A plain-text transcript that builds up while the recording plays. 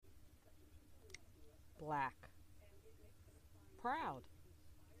Black, proud,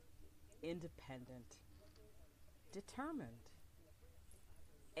 independent, determined,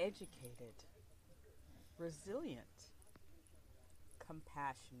 educated, resilient,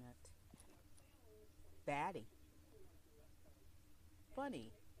 compassionate, batty,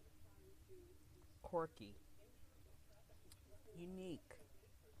 funny, quirky, unique,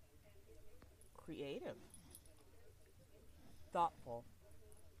 creative, thoughtful,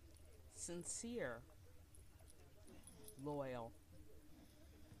 sincere, loyal,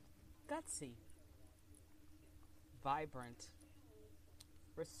 gutsy, vibrant,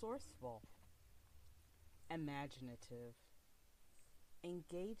 resourceful, imaginative,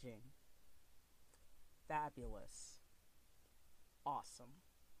 engaging, fabulous, awesome.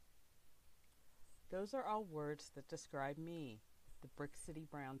 Those are all words that describe me, the Brick City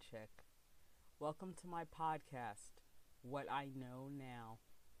Brown Chick. Welcome to my podcast, What I Know Now.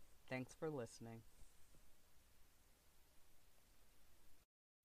 Thanks for listening.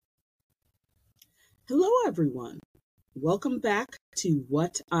 Hello, everyone. Welcome back to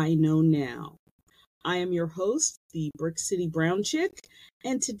What I Know Now. I am your host, the Brick City Brown Chick,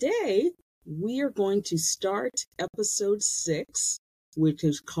 and today we are going to start episode 6, which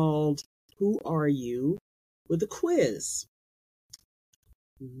is called Who Are You? With a quiz.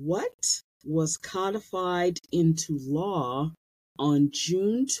 What was codified into law on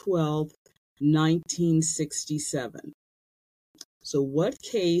June 12th, 1967? So what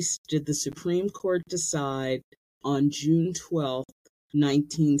case did the Supreme Court decide on June 12th,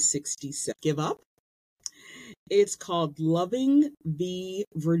 1967? Give up? It's called Loving v.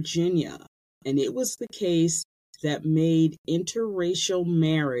 Virginia, and it was the case that made interracial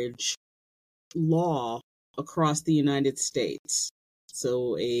marriage law across the United States.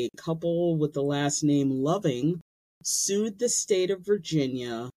 So a couple with the last name Loving sued the state of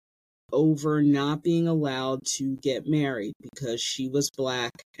Virginia over not being allowed to get married because she was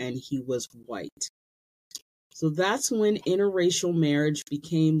black and he was white. So that's when interracial marriage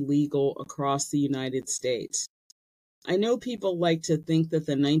became legal across the United States. I know people like to think that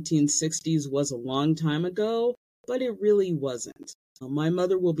the 1960s was a long time ago, but it really wasn't. My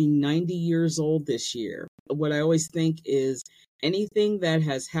mother will be 90 years old this year. What I always think is anything that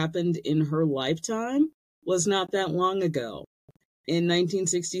has happened in her lifetime was not that long ago. In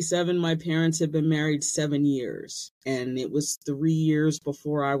 1967, my parents had been married 7 years, and it was 3 years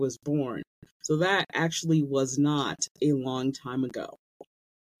before I was born. So that actually was not a long time ago.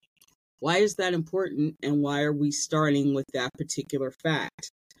 Why is that important, and why are we starting with that particular fact?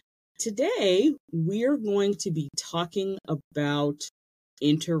 Today, we are going to be talking about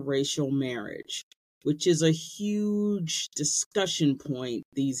interracial marriage, which is a huge discussion point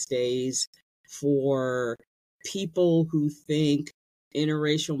these days for people who think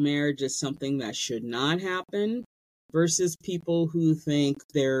interracial marriage is something that should not happen versus people who think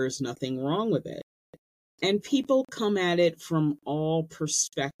there's nothing wrong with it. And people come at it from all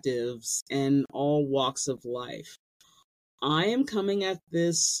perspectives and all walks of life. I am coming at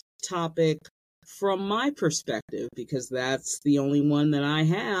this topic from my perspective because that's the only one that I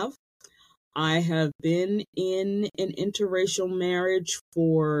have. I have been in an interracial marriage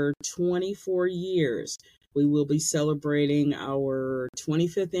for 24 years. We will be celebrating our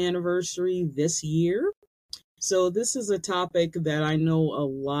 25th anniversary this year. So this is a topic that I know a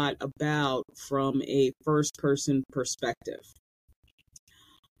lot about from a first-person perspective.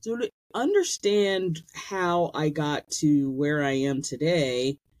 So to understand how I got to where I am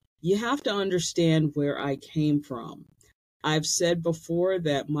today, you have to understand where I came from. I've said before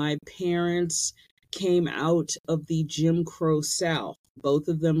that my parents came out of the Jim Crow South. Both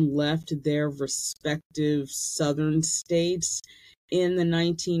of them left their respective southern states in the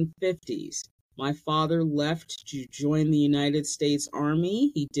 1950s. My father left to join the United States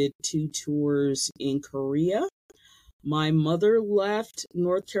Army. He did 2 tours in Korea. My mother left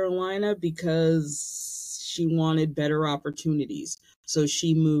North Carolina because she wanted better opportunities, so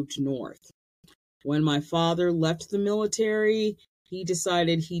she moved north. When my father left the military, he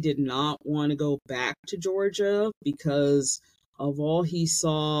decided he did not want to go back to Georgia because of all he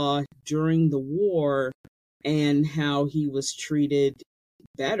saw during the war and how he was treated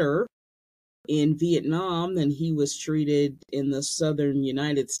better in Vietnam than he was treated in the southern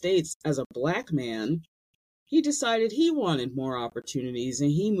United States as a black man. He decided he wanted more opportunities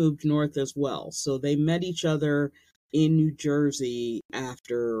and he moved north as well. So they met each other in New Jersey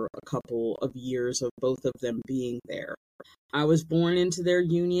after a couple of years of both of them being there. I was born into their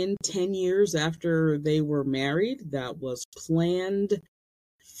union 10 years after they were married. That was planned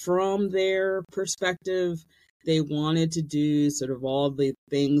from their perspective. They wanted to do sort of all the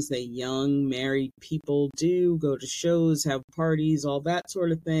things that young married people do, go to shows, have parties, all that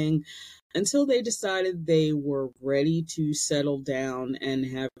sort of thing, until they decided they were ready to settle down and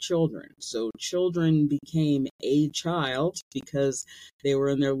have children. So children became a child because they were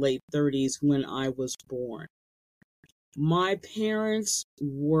in their late 30s when I was born. My parents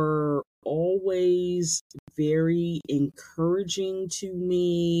were always very encouraging to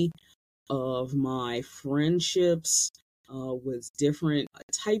me of my friendships with different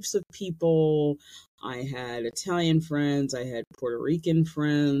types of people. I had Italian friends, I had Puerto Rican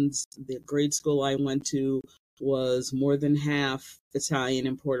friends. The grade school I went to was more than half Italian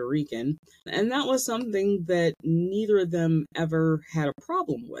and Puerto Rican. And that was something that neither of them ever had a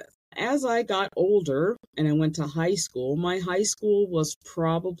problem with. As I got older and I went to high school, my high school was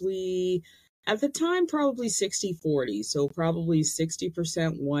probably, at the time, probably 60-40. So probably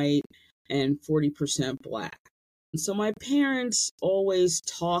 60% white and 40% black. So my parents always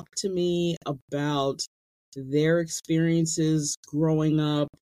talked to me about their experiences growing up,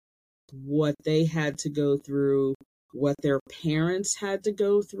 what they had to go through, what their parents had to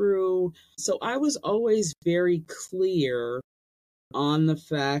go through. So I was always very clear on the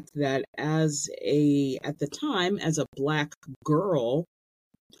fact that at the time, as a black girl,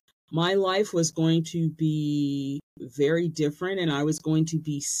 my life was going to be very different and I was going to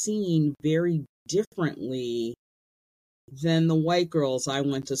be seen very differently than the white girls I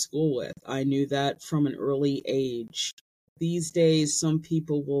went to school with. I knew that from an early age. These days, some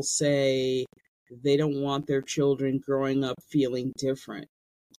people will say they don't want their children growing up feeling different.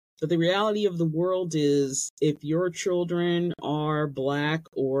 But the reality of the world is, if your children are black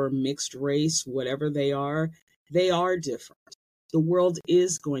or mixed race, whatever they are different. The world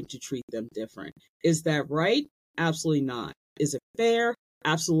is going to treat them different. Is that right? Absolutely not. Is it fair?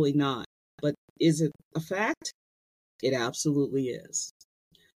 Absolutely not. But is it a fact? It absolutely is.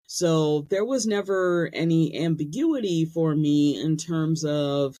 So there was never any ambiguity for me in terms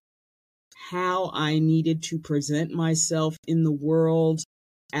of how I needed to present myself in the world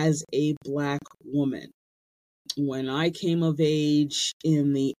as a black woman. When I came of age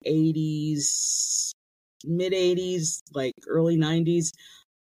in the 80s, mid 80s, like early 90s,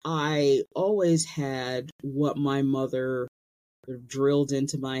 I always had what my mother drilled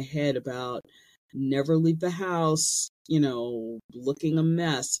into my head about never leave the house, looking a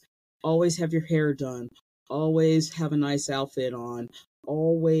mess, always have your hair done, always have a nice outfit on,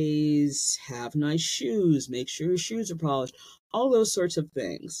 always have nice shoes, make sure your shoes are polished, all those sorts of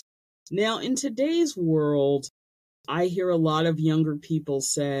things. Now, in today's world, I hear a lot of younger people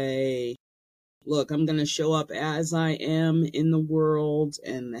say, look, I'm going to show up as I am in the world,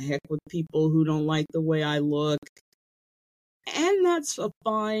 and the heck with people who don't like the way I look. And that's a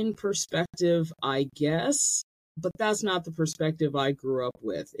fine perspective, I guess, but that's not the perspective I grew up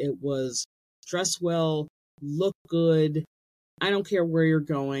with. It was dress well, look good, I don't care where you're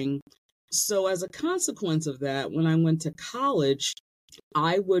going. So as a consequence of that, when I went to college,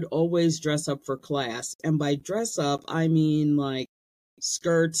 I would always dress up for class. And by dress up, I mean like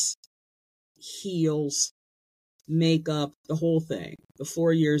skirts, heels, makeup, the whole thing. The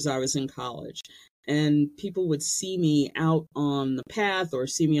 4 years I was in college. And people would see me out on the path or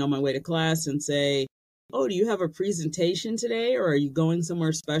see me on my way to class and say, oh, do you have a presentation today or are you going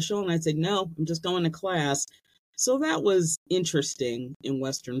somewhere special? And I'd say, no, I'm just going to class. So that was interesting in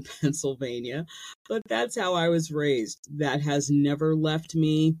Western Pennsylvania, but that's how I was raised. That has never left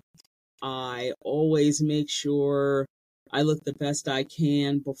me. I always make sure I look the best I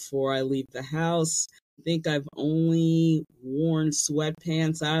can before I leave the house. I think I've only worn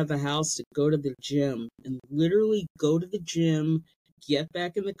sweatpants out of the house to go to the gym and literally go to the gym, get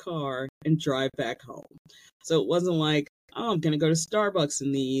back in the car and drive back home. So it wasn't like, oh, I'm going to go to Starbucks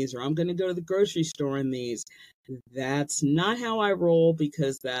in these or I'm going to go to the grocery store in these. That's not how I roll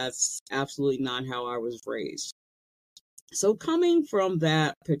because that's absolutely not how I was raised. So coming from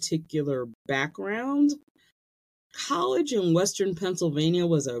that particular background, college in Western Pennsylvania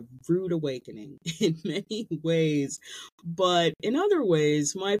was a rude awakening in many ways, but in other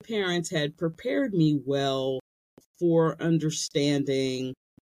ways, my parents had prepared me well for understanding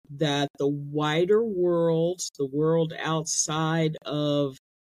that the wider world, the world outside of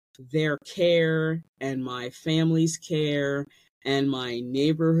their care and my family's care and my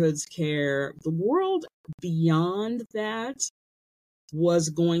neighborhood's care, the world beyond that was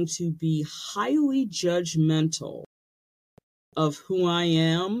going to be highly judgmental of who I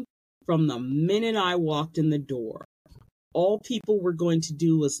am from the minute I walked in the door. All people were going to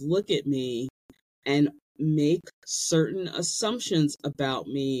do was look at me and make certain assumptions about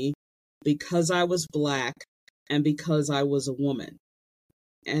me because I was Black and because I was a woman.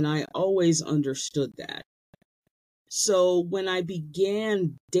 And I always understood that. So when I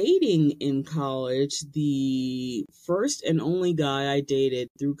began dating in college, the first and only guy I dated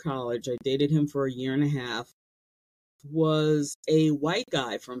through college, I dated him for a year and a half, was a white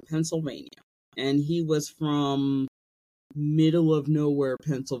guy from Pennsylvania. And he was from middle of nowhere,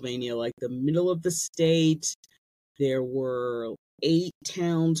 Pennsylvania, like the middle of the state. There were 8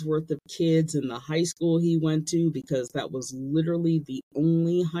 towns worth of kids in the high school he went to because that was literally the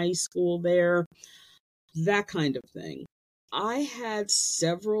only high school there. That kind of thing. I had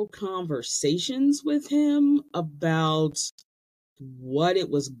several conversations with him about what it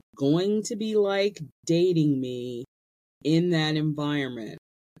was going to be like dating me in that environment.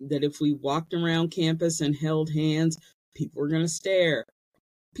 That if we walked around campus and held hands, people were going to stare.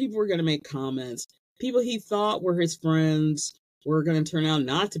 People were going to make comments. People he thought were his friends were going to turn out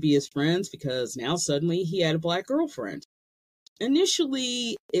not to be his friends because now suddenly he had a black girlfriend.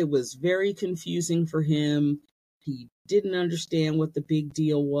 Initially, it was very confusing for him. He didn't understand what the big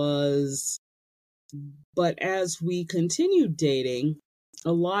deal was. But as we continued dating,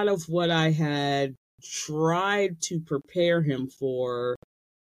 a lot of what I had tried to prepare him for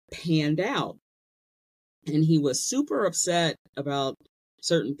panned out. And he was super upset about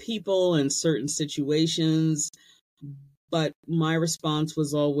certain people and certain situations. But my response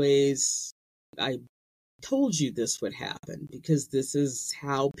was always, I told you this would happen because this is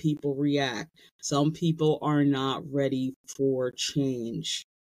how people react. Some people are not ready for change.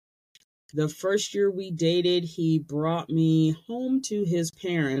 The first year we dated, he brought me home to his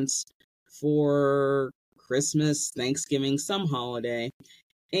parents for Christmas, Thanksgiving, some holiday.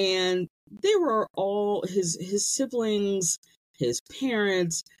 And they were all his siblings, his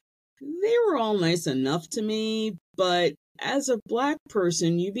parents, they were all nice enough to me, but as a black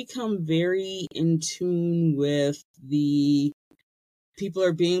person, you become very in tune with the people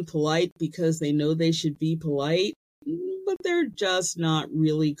are being polite because they know they should be polite, but they're just not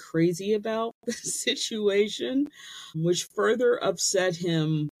really crazy about the situation, which further upset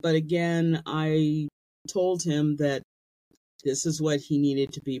him. But again, I told him that this is what he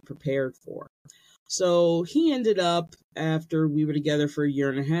needed to be prepared for. So he ended up, after we were together for a year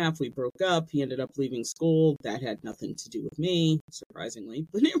and a half, we broke up. He ended up leaving school. That had nothing to do with me, surprisingly,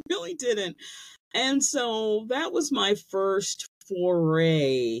 but it really didn't. And so that was my first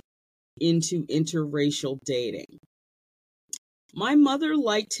foray into interracial dating. My mother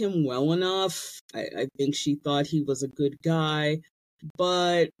liked him well enough. I think she thought he was a good guy,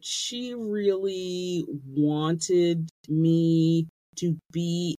 but she really wanted me to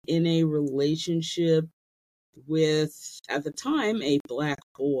be in a relationship with, at the time, a black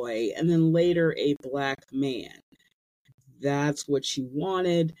boy, and then later a black man. That's what she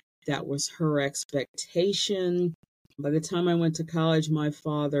wanted. That was her expectation. By the time I went to college, my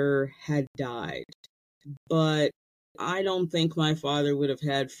father had died. But I don't think my father would have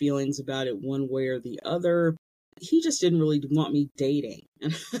had feelings about it one way or the other. He just didn't really want me dating.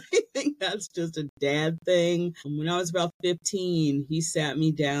 And I think that's just a dad thing. When I was about 15, he sat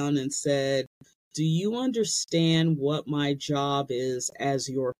me down and said, "Do you understand what my job is as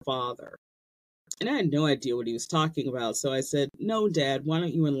your father?" And I had no idea what he was talking about. So I said, "No, Dad, why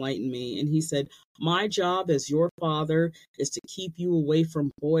don't you enlighten me?" And he said, "My job as your father is to keep you away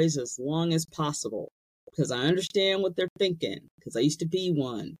from boys as long as possible. Because I understand what they're thinking, because I used to be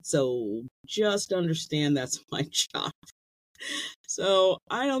one. So just understand that's my job." So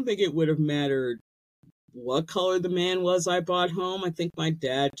I don't think it would have mattered what color the man was I brought home. I think my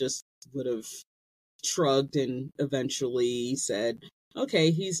dad just would have shrugged and eventually said,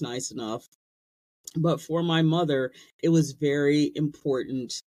 "Okay, he's nice enough." But for my mother, it was very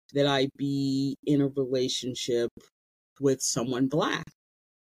important that I be in a relationship with someone black.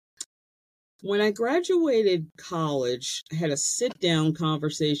 When I graduated college, I had a sit-down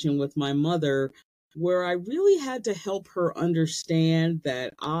conversation with my mother where I really had to help her understand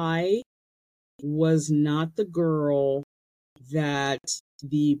that I was not the girl that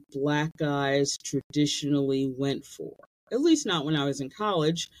the black guys traditionally went for. At least not when I was in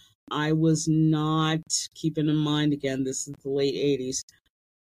college. I was not, keeping in mind, again, this is the late 80s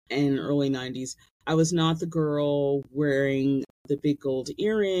and early 90s, I was not the girl wearing the big gold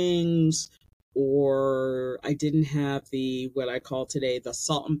earrings, or I didn't have the, what I call today, the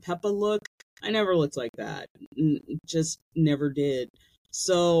salt and pepper look. I never looked like that. Just never did.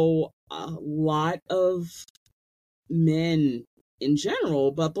 So a lot of men in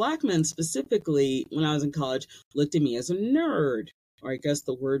general, but black men specifically, when I was in college, looked at me as a nerd. Or I guess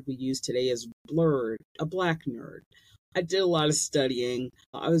the word we use today is blurred, a black nerd. I did a lot of studying.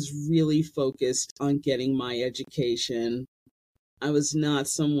 I was really focused on getting my education. I was not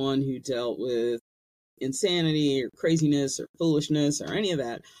someone who dealt with insanity or craziness or foolishness or any of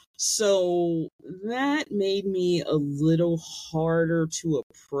that. So that made me a little harder to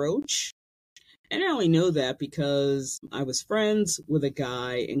approach. And I only know that because I was friends with a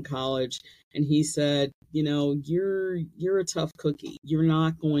guy in college, and he said, you're a tough cookie. You're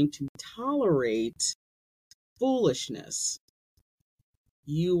not going to tolerate foolishness.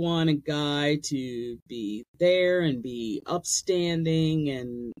 You want a guy to be there and be upstanding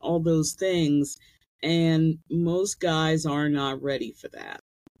and all those things. And most guys are not ready for that.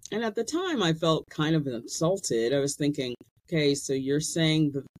 And at the time, I felt kind of insulted. I was thinking, okay, so you're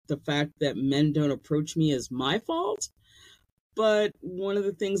saying the fact that men don't approach me is my fault? But one of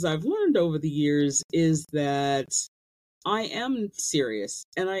the things I've learned over the years is that I am serious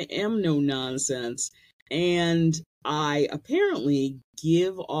and I am no nonsense. And I apparently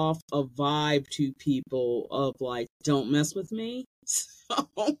give off a vibe to people of like, don't mess with me. So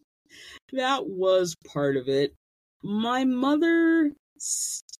that was part of it. My mother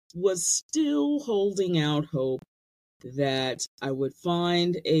was still holding out hope that I would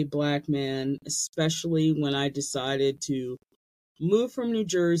find a Black man, especially when I decided to move from New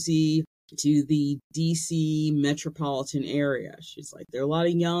Jersey to the DC metropolitan area. She's like, there are a lot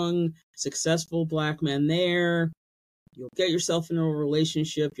of young, successful Black men there. You'll get yourself into a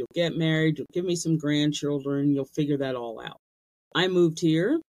relationship, you'll get married, you'll give me some grandchildren, you'll figure that all out. I moved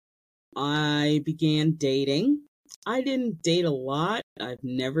here. I began dating. I didn't date a lot. I've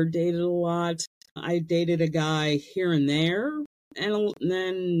never dated a lot. I dated a guy here and there, and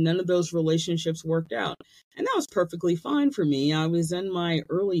then none of those relationships worked out. And that was perfectly fine for me. I was in my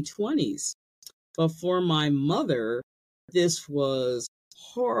early 20s. But for my mother, this was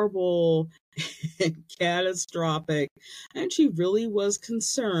horrible and catastrophic. And she really was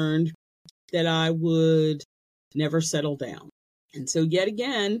concerned that I would never settle down. And so yet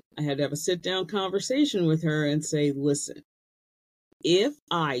again, I had to have a sit-down conversation with her and say, listen, if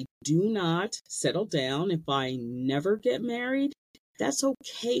I do not settle down, if I never get married, that's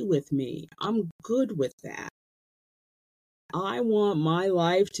okay with me. I'm good with that. I want my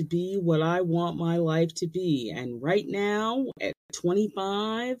life to be what I want my life to be. And right now, at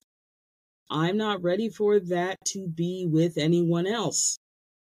 25, I'm not ready for that to be with anyone else.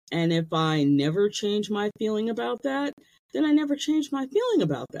 And if I never change my feeling about that, then I never change my feeling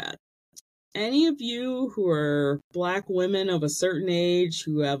about that. Any of you who are Black women of a certain age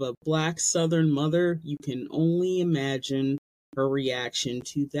who have a Black Southern mother, you can only imagine her reaction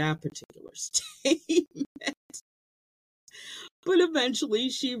to that particular statement. But eventually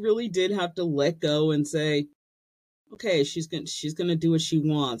she really did have to let go and say, okay, she's gonna do what she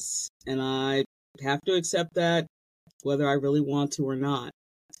wants. And I have to accept that whether I really want to or not.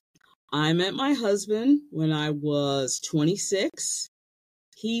 I met my husband when I was 26.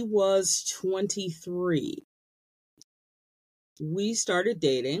 He was 23. We started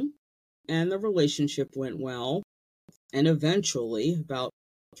dating, and the relationship went well. And eventually, about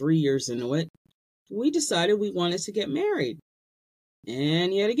 3 years into it, we decided we wanted to get married.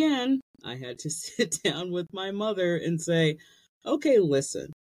 And yet again, I had to sit down with my mother and say, okay,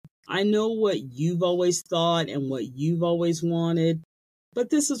 listen, I know what you've always thought and what you've always wanted. But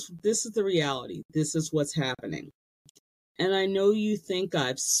this is the reality. This is what's happening. And I know you think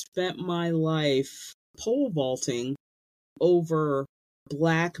I've spent my life pole vaulting over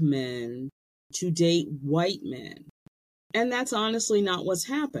Black men to date white men. And that's honestly not what's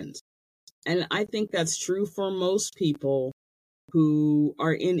happened. And I think that's true for most people who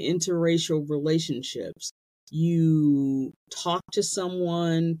are in interracial relationships. You talk to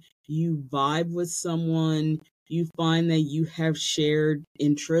someone, you vibe with someone, you find that you have shared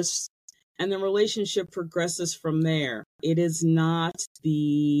interests, and the relationship progresses from there. It is not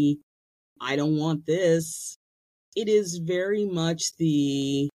the, I don't want this. It is very much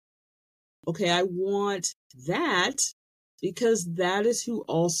the, okay, I want that because that is who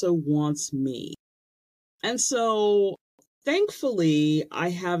also wants me. And so, thankfully,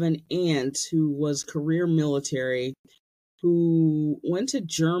 I have an aunt who was career military who went to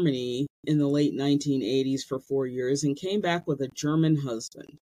Germany in the late 1980s for 4 years and came back with a German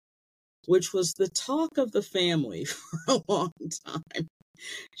husband, which was the talk of the family for a long time.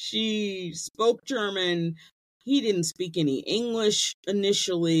 She spoke German. He didn't speak any English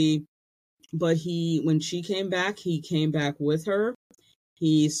initially, but when she came back, he came back with her.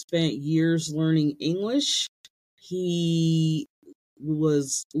 He spent years learning English. He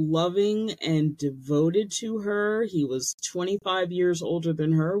was loving and devoted to her. He was 25 years older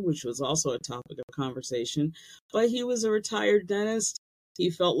than her, which was also a topic of conversation, but he was a retired dentist. He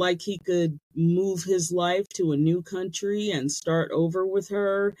felt like he could move his life to a new country and start over with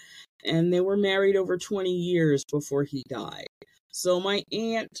her. And they were married over 20 years before he died. So my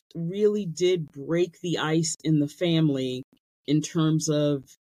aunt really did break the ice in the family in terms of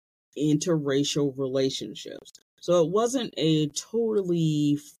interracial relationships. So it wasn't a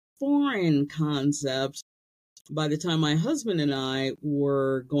totally foreign concept by the time my husband and I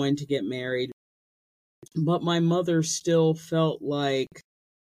were going to get married. But my mother still felt like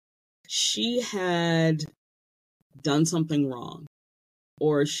she had done something wrong,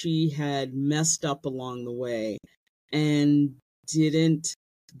 or she had messed up along the way and didn't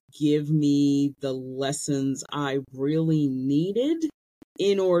give me the lessons I really needed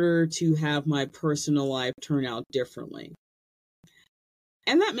in order to have my personal life turn out differently.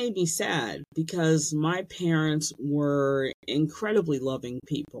 And that made me sad because my parents were incredibly loving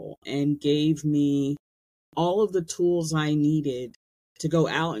people and gave me all of the tools I needed to go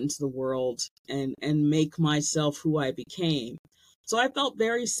out into the world and make myself who I became. So I felt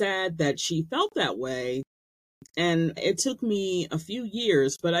very sad that she felt that way. And it took me a few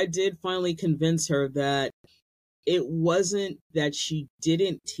years, but I did finally convince her that it wasn't that she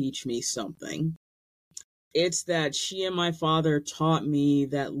didn't teach me something. It's that she and my father taught me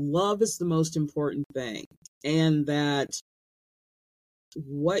that love is the most important thing, and that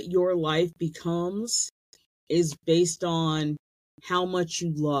what your life becomes is based on how much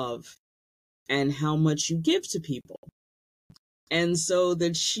you love and how much you give to people. And so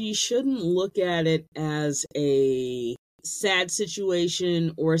that she shouldn't look at it as a sad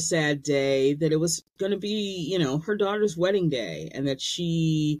situation or a sad day, that it was going to be, her daughter's wedding day, and that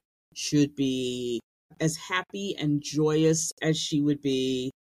she should be as happy and joyous as she would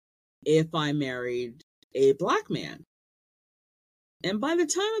be if I married a Black man. And by the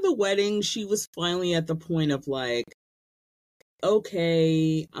time of the wedding, she was finally at the point of like,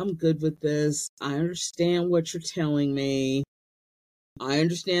 okay, I'm good with this. I understand what you're telling me. I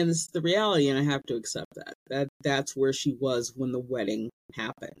understand this is the reality and I have to accept that. That's where she was when the wedding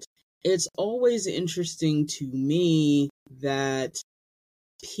happened. It's always interesting to me that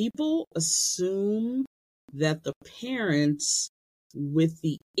people assume that the parents with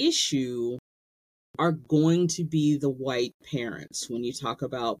the issue are going to be the white parents when you talk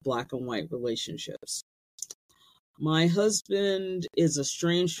about Black and white relationships. My husband is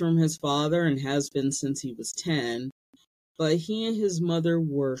estranged from his father and has been since he was 10. But he and his mother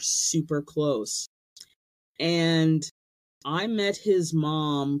were super close. And I met his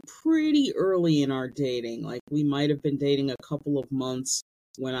mom pretty early in our dating. Like, we might have been dating a couple of months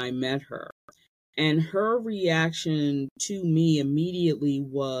when I met her. And her reaction to me immediately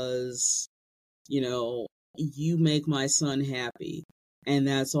was, you make my son happy. And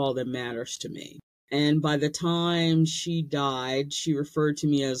that's all that matters to me. And by the time she died, she referred to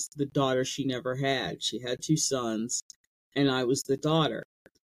me as the daughter she never had. She had 2 sons. And I was the daughter.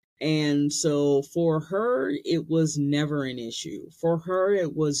 And so for her, it was never an issue. For her,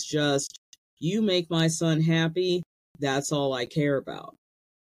 it was just, you make my son happy, that's all I care about.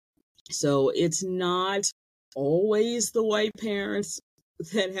 So it's not always the white parents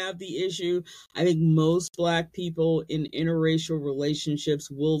that have the issue. I think most Black people in interracial relationships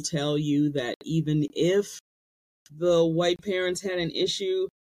will tell you that even if the white parents had an issue,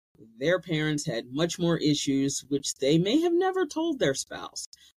 their parents had much more issues, which they may have never told their spouse.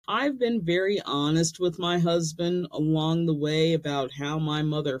 I've been very honest with my husband along the way about how my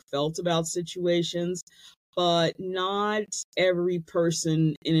mother felt about situations, but not every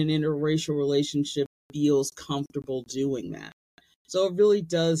person in an interracial relationship feels comfortable doing that. So it really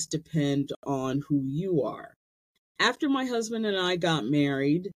does depend on who you are. After my husband and I got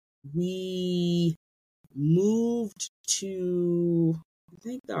married, we moved to,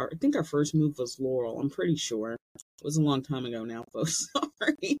 I think our first move was Laurel. I'm pretty sure. It was a long time ago now, folks.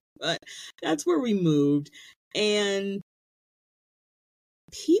 Sorry. But that's where we moved. And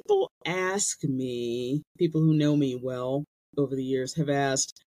people ask me, people who know me well over the years have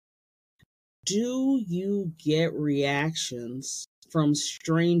asked, do you get reactions from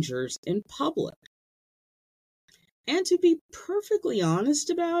strangers in public? And to be perfectly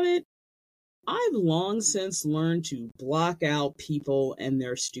honest about it, I've long since learned to block out people and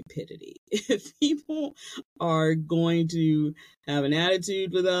their stupidity. If people are going to have an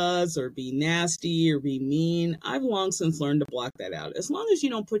attitude with us or be nasty or be mean, I've long since learned to block that out. As long as you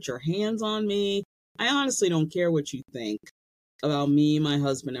don't put your hands on me, I honestly don't care what you think about me, my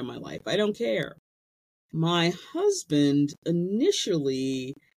husband, and my life. I don't care. My husband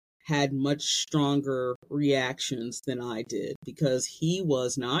initially had much stronger reactions than I did because he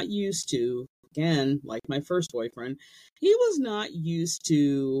was not used to, again, like my first boyfriend, he was not used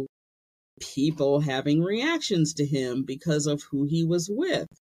to people having reactions to him because of who he was with.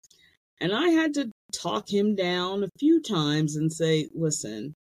 And I had to talk him down a few times and say,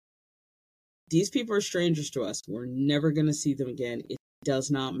 listen, these people are strangers to us. We're never going to see them again. It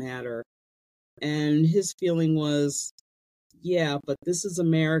does not matter. And his feeling was, yeah, but this is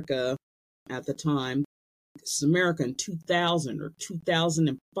America at the time. This is America in 2000 or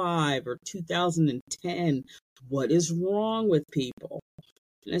 2005 or 2010. What is wrong with people?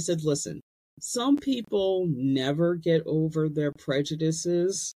 And I said, listen, some people never get over their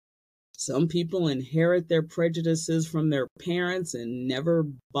prejudices. Some people inherit their prejudices from their parents and never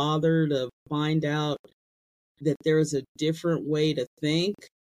bother to find out that there's a different way to think.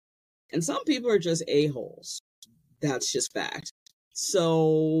 And some people are just a-holes. That's just fact.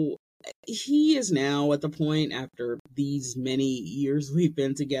 So he is now at the point after these many years we've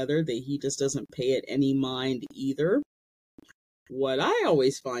been together that he just doesn't pay it any mind either. What I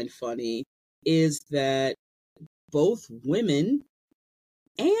always find funny is that both women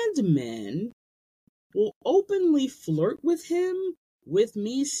and men will openly flirt with him with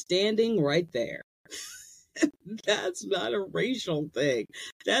me standing right there. That's not a racial thing.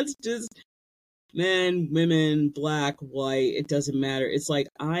 That's just men, women, black, white, it doesn't matter. It's like,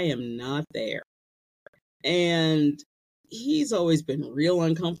 I am not there. And he's always been real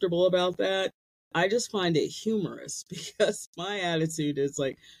uncomfortable about that. I just find it humorous because my attitude is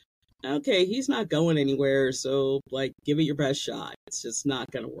like, okay, he's not going anywhere, so like, give it your best shot. It's just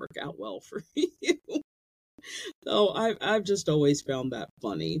not going to work out well for you. So I've just always found that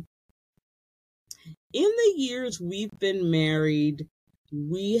funny. In the years we've been married,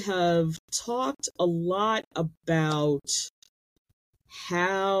 we have talked a lot about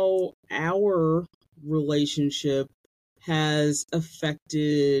how our relationship has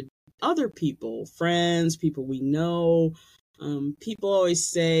affected other people, friends, people we know. People always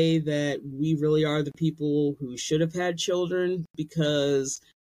say that we really are the people who should have had children because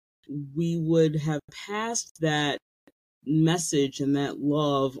we would have passed that message and that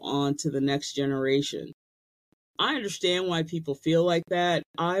love on to the next generation. I understand why people feel like that.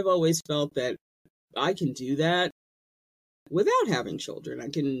 I've always felt that I can do that without having children. I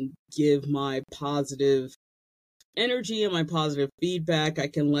can give my positive energy and my positive feedback. I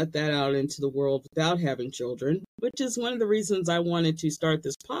can let that out into the world without having children, which is one of the reasons I wanted to start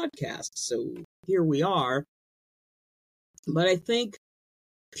this podcast. So here we are. But I think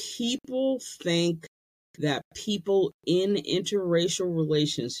people think that people in interracial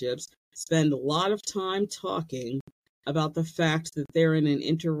relationships spend a lot of time talking about the fact that they're in an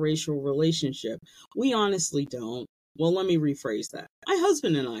interracial relationship. We honestly don't. Well, let me rephrase that. My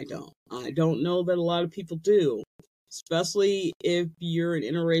husband and I don't. I don't know that a lot of people do, especially if you're an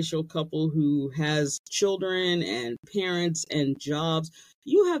interracial couple who has children and parents and jobs.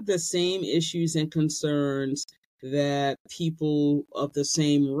 You have the same issues and concerns that people of the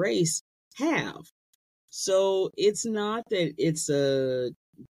same race have. So it's not that it's a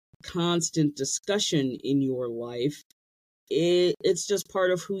constant discussion in your life. It's just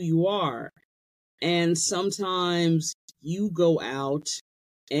part of who you are. And sometimes you go out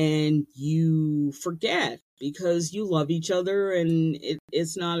and you forget because you love each other and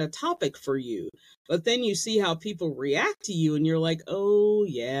it's not a topic for you. But then you see how people react to you and you're like, oh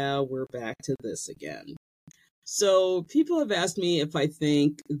yeah, we're back to this again. So people have asked me if I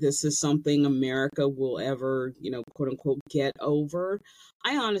think this is something America will ever, quote unquote, get over.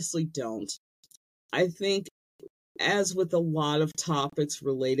 I honestly don't. I think, as with a lot of topics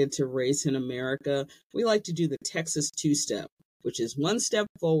related to race in America, we like to do the Texas two-step, which is 1 step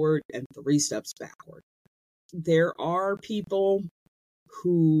forward and 3 steps backward. There are people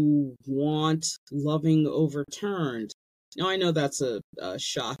who want loving overturned. Now, I know that's a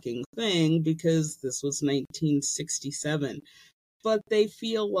shocking thing because this was 1967, but they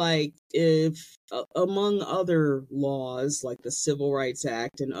feel like if, among other laws like the Civil Rights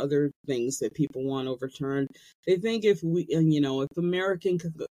Act and other things that people want overturned, they think if if America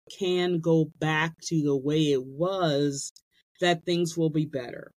can go back to the way it was, that things will be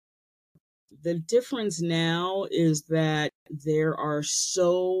better. The difference now is that there are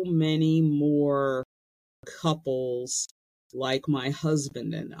so many more couples like my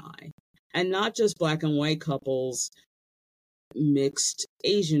husband and I, and not just black and white couples, mixed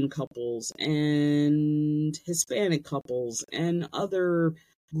Asian couples and Hispanic couples and other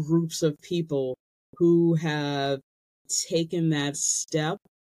groups of people who have taken that step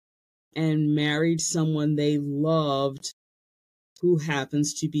and married someone they loved who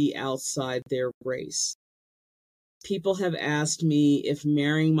happens to be outside their race. People have asked me if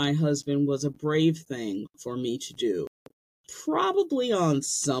marrying my husband was a brave thing for me to do. Probably on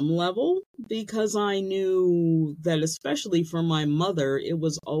some level, because I knew that, especially for my mother, it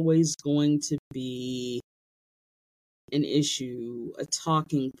was always going to be an issue, a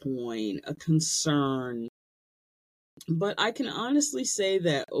talking point, a concern. But I can honestly say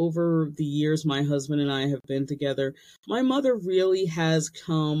that over the years my husband and I have been together, my mother really has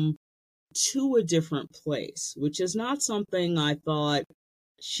come to a different place, which is not something I thought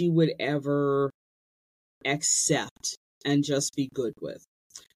she would ever accept and just be good with.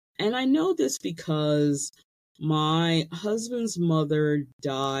 And I know this because my husband's mother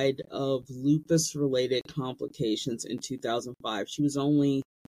died of lupus-related complications in 2005. She was only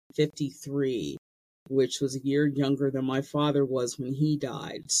 53, which was a year younger than my father was when he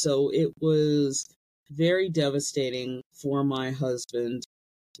died. So it was very devastating for my husband.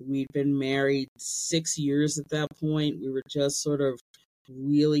 We'd been married 6 years at that point. We were just sort of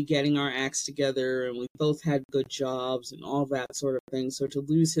really getting our acts together, and we both had good jobs and all that sort of thing. So to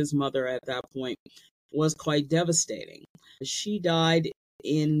lose his mother at that point was quite devastating. She died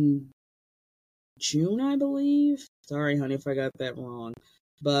in June, I believe. Sorry, honey, if I got that wrong.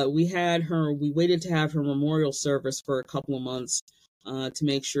 But we waited to have her memorial service for a couple of months to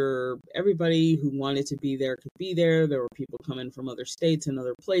make sure everybody who wanted to be there could be there. There were people coming from other states and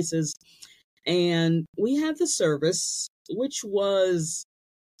other places. And we had the service, which was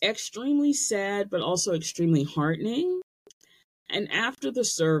extremely sad, but also extremely heartening. And after the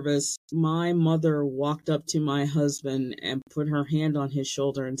service, my mother walked up to my husband and put her hand on his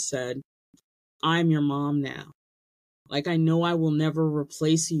shoulder and said, "I'm your mom now. Like, I know I will never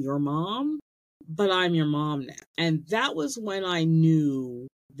replace your mom, but I'm your mom now." And that was when I knew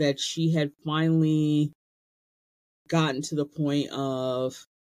that she had finally gotten to the point of,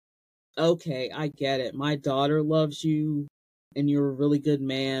 okay, I get it. My daughter loves you, and you're a really good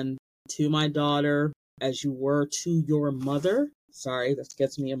man to my daughter, as you were to your mother. Sorry, this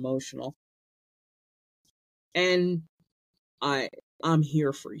gets me emotional. And I'm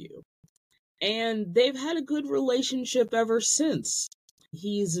here for you. And they've had a good relationship ever since.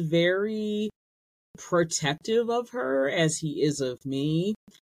 He's very protective of her, as he is of me.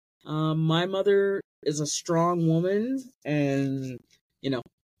 My mother is a strong woman, and,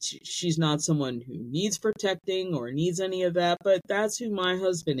 she's not someone who needs protecting or needs any of that, but that's who my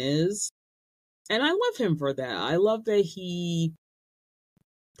husband is. And I love him for that. I love that he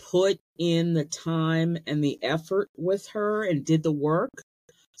put in the time and the effort with her and did the work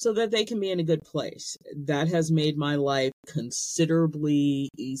so that they can be in a good place. That has made my life considerably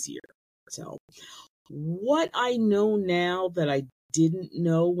easier. So, what I know now that I didn't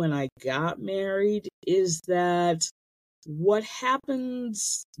know when I got married is that what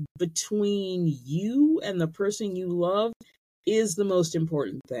happens between you and the person you love is the most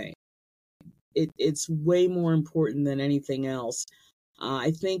important thing. It's way more important than anything else.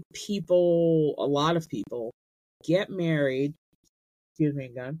 I think a lot of people get married, get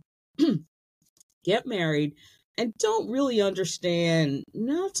married and don't really understand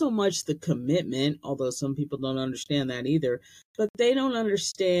not so much the commitment, although some people don't understand that either, but they don't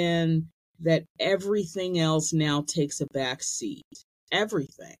understand that everything else now takes a back seat.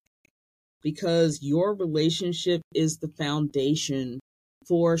 Everything. Because your relationship is the foundation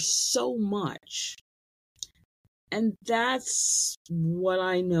for so much. And that's what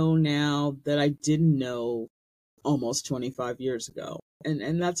I know now that I didn't know almost 25 years ago.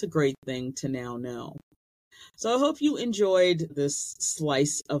 And that's a great thing to now know. So I hope you enjoyed this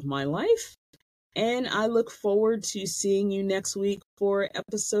slice of my life. And I look forward to seeing you next week for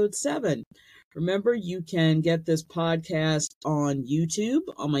episode 7. Remember, you can get this podcast on YouTube,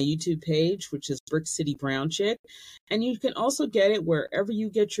 on my YouTube page, which is Brick City Brown Chick. And you can also get it wherever you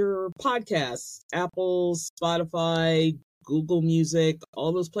get your podcasts, Apple, Spotify, Google Music,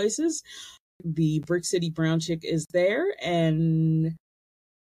 all those places. The Brick City Brown Chick is there, and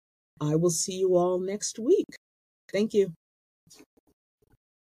I will see you all next week. Thank you.